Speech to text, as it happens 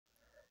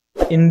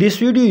In this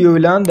video, you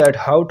will learn that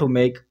how to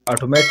make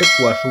automatic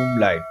washroom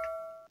light.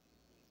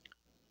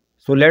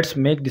 So let's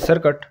make the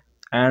circuit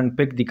and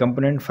pick the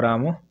component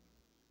from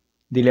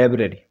the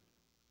library.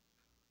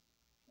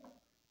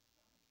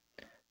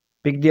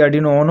 Pick the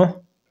Arduino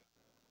Uno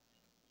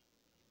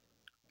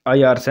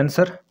IR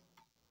sensor.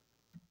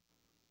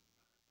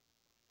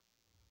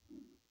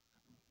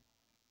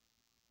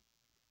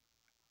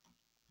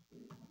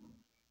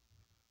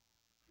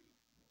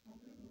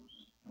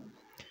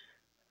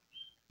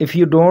 If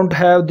you don't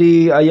have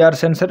the IR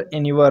sensor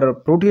in your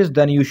Proteus,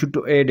 then you should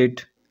add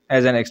it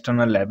as an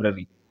external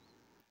library.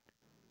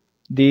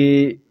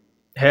 Here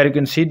you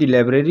can see the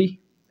library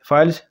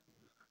files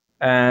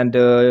and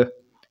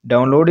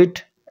download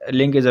it.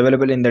 Link is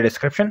available in the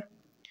description.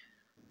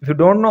 If you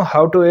don't know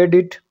how to add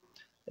it,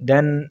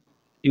 then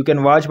you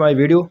can watch my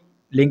video.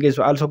 Link is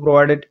also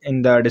provided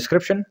in the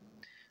description,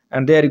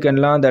 and there you can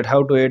learn that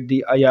how to add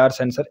the IR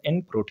sensor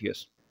in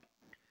Proteus.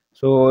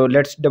 So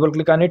let's double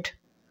click on it,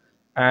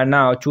 and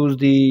now choose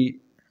the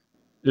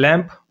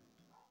lamp.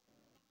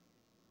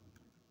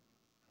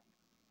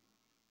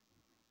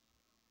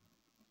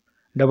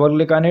 Double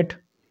click on it.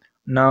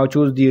 Now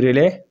choose the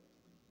relay.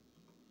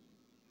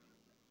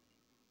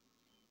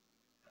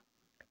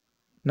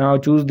 Now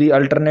choose the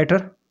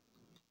alternator.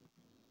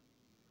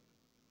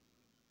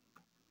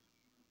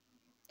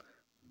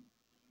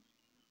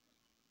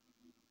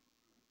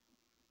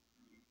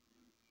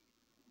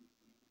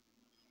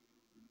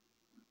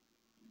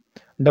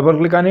 Double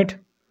click on it,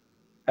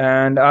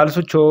 and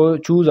also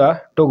choose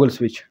a toggle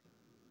switch.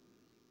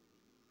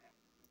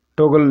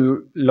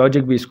 Toggle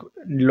logic B.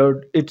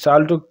 It's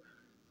also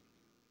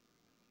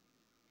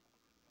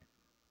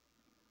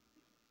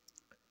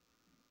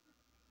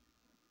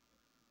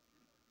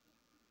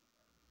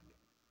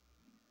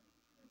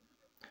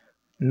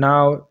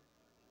now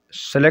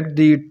select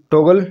the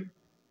toggle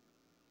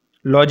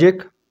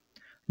logic,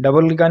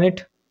 double click on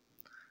it,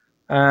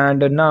 and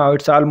now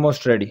it's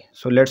almost ready.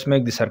 So let's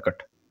make the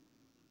circuit.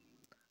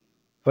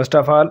 First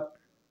of all,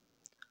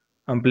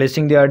 I'm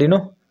placing the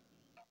Arduino,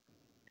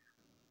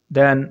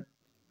 then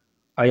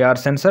IR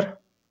sensor,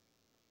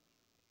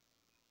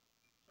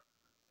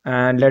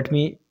 and let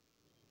me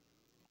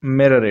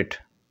mirror it.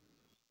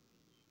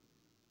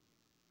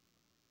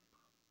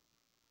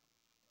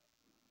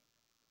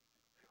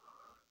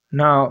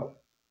 Now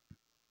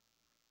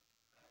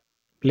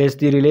place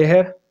the relay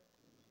here.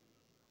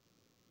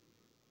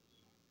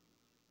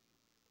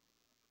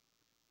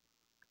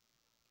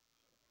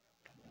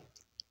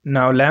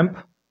 Now lamp,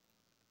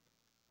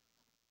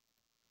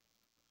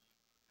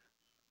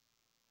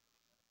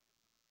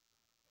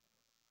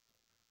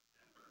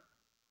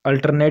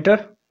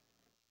 alternator,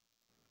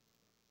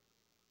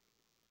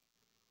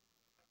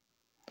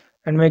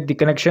 and make the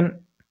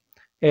connection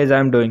as I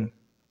am doing.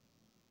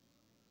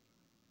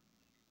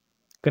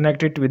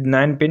 Connect it with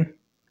 9 pin,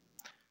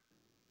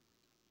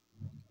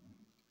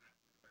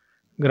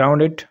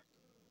 ground it,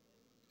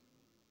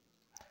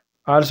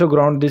 also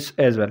ground this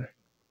as well.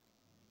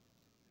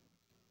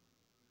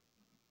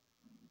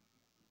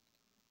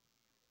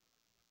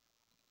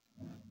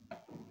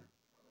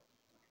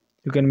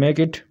 You can make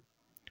it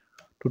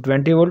to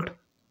 20 volt,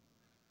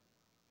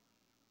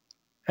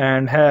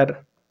 and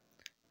here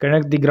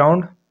connect the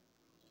ground,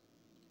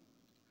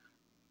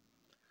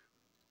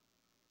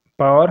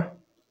 power,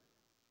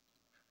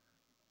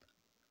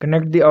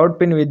 connect the out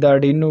pin with the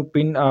Arduino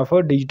pin of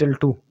a digital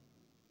 2.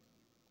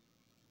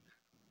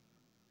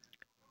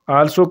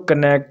 Also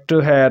connect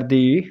here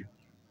the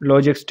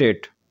logic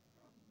state.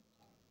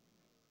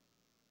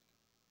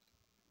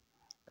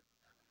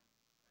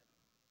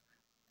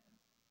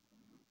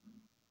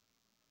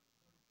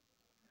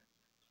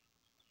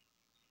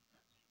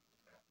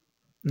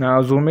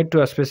 Now zoom it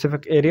to a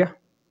specific area.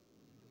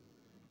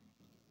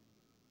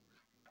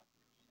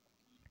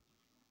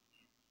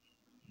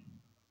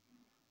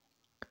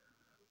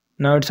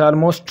 Now it's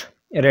almost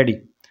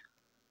ready.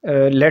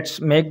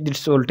 Let's make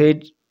this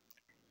voltage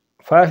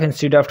 5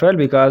 instead of 12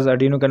 because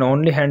Arduino can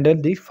only handle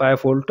the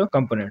 5 volt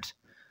components.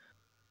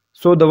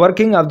 So the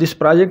working of this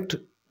project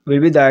will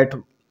be that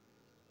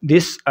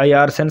this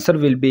IR sensor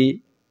will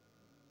be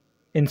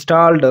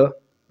installed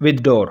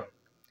with door,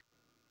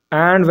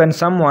 and when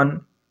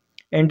someone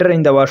enter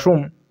in the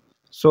washroom,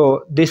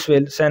 so this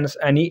will sense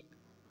any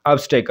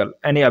obstacle,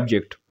 any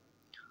object.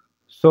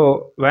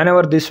 So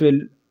whenever this will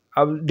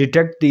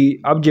detect the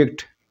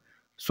object,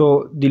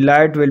 so the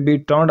light will be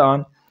turned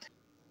on.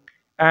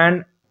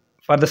 And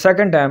for the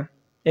second time,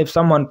 if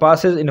someone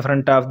passes in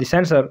front of the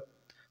sensor,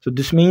 so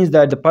this means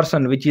that the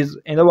person which is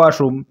in the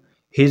washroom,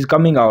 he is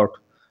coming out.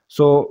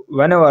 So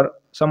whenever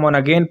someone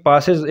again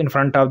passes in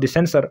front of the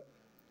sensor,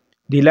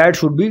 the light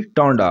should be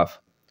turned off.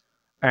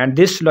 And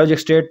this logic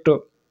state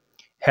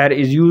here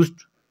is used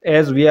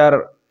as we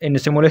are in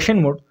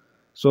simulation mode.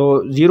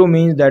 So 0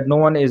 means that no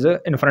one is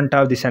in front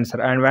of the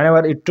sensor, and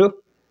whenever it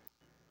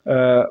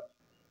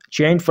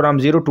change from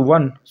 0 to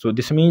 1, so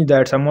this means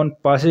that someone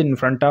passes in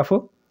front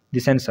of the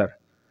sensor.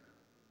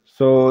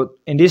 So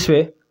in this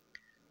way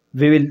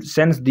we will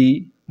sense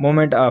the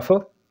movement of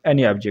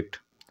any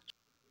object.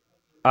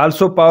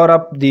 Also power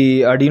up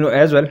the Arduino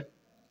as well,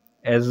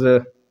 as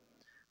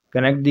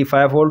connect the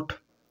 5 volt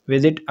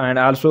with it and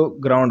also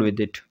ground with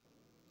it.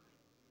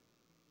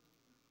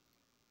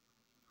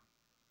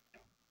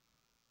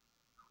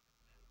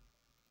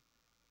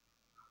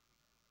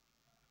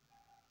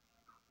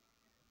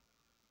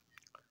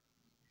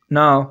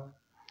 Now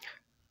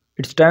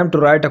it's time to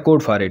write a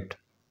code for it.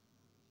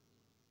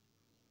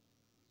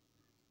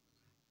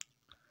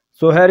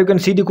 So here you can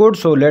see the code,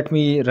 so let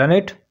me run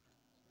it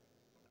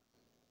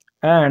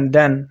and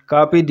then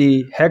copy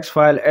the hex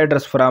file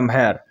address from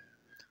here.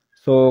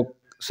 So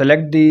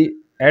select the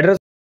address.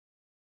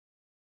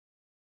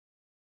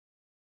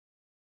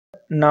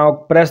 Now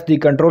press the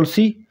Ctrl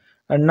C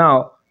and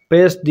now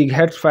paste the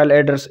hex file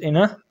address in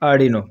a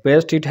Arduino.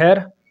 Paste it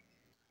here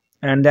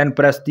and then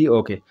press the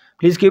OK.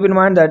 Please keep in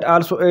mind that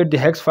also add the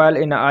hex file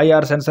in a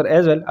IR sensor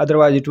as well,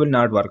 otherwise it will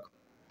not work.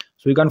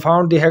 So you can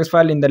find the hex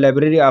file in the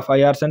library of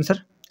IR sensor.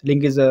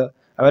 Link is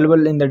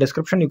available in the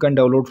description. You can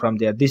download from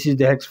there. This is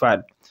the hex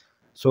file.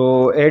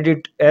 So add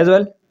it as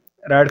well.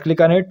 Right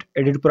click on it,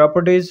 edit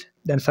properties,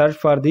 then search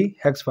for the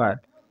hex file.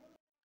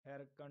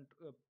 Here,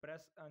 press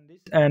on this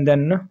and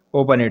then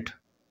open it.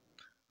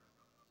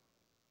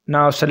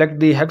 Now select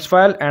the hex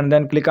file and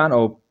then click on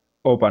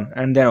open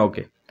and then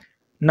OK.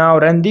 Now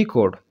run the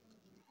code.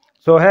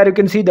 So here you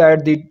can see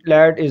that the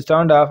light is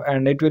turned off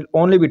and it will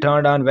only be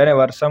turned on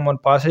whenever someone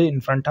passes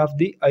in front of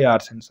the IR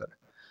sensor.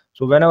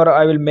 So whenever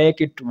I will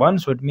make it 1,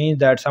 so it means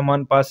that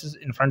someone passes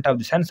in front of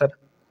the sensor,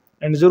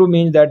 and 0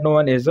 means that no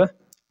one is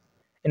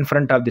in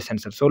front of the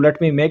sensor. So let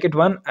me make it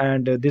 1,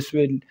 and this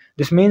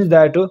means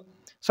that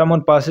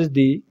someone passes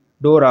the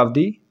door of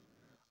the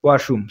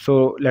washroom.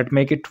 So let's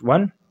make it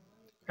 1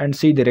 and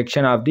see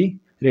direction of the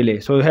relay.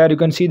 So here you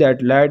can see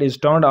that light is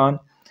turned on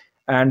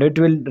and it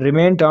will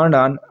remain turned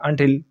on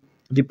until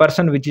the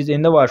person which is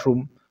in the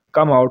washroom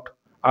come out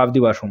of the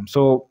washroom.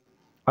 So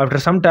after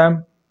some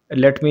time,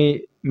 let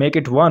me make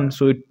it 1.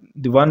 So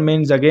the 1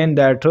 means again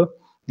that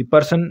the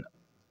person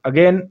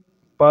again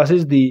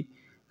passes the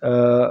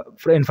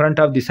in front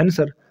of the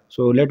sensor.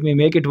 So let me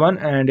make it 1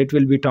 and it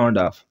will be turned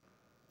off.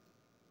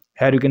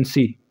 Here you can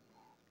see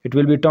it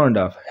will be turned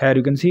off. Here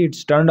you can see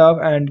it's turned off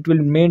and it will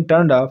remain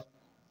turned off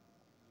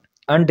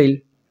until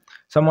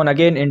someone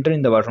again enter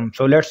in the washroom.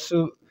 So let's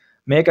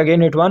make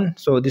again it 1.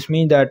 So this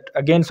means that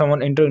again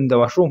someone enter in the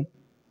washroom.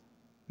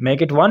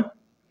 Make it 1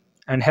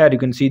 and here you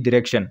can see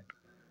direction.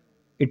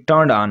 It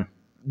turned on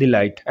the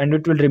light and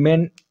it will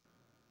remain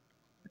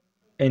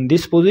in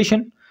this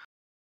position.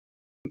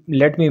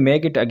 Let me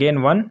make it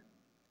again 1.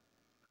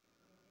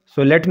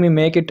 So let me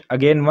make it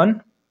again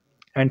 1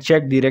 and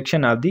check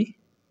direction of the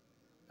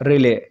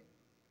relay.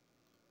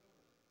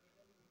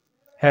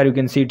 Here you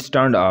can see it's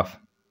turned off.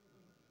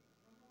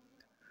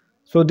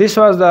 So this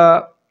was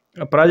the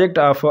project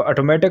of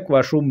automatic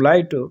washroom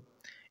light.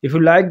 If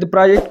you like the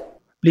project,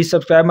 please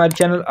subscribe my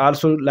channel.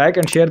 Also like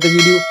and share the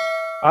video.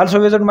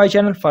 Also visit my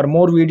channel for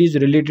more videos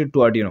related to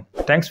Arduino.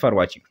 Thanks for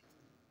watching.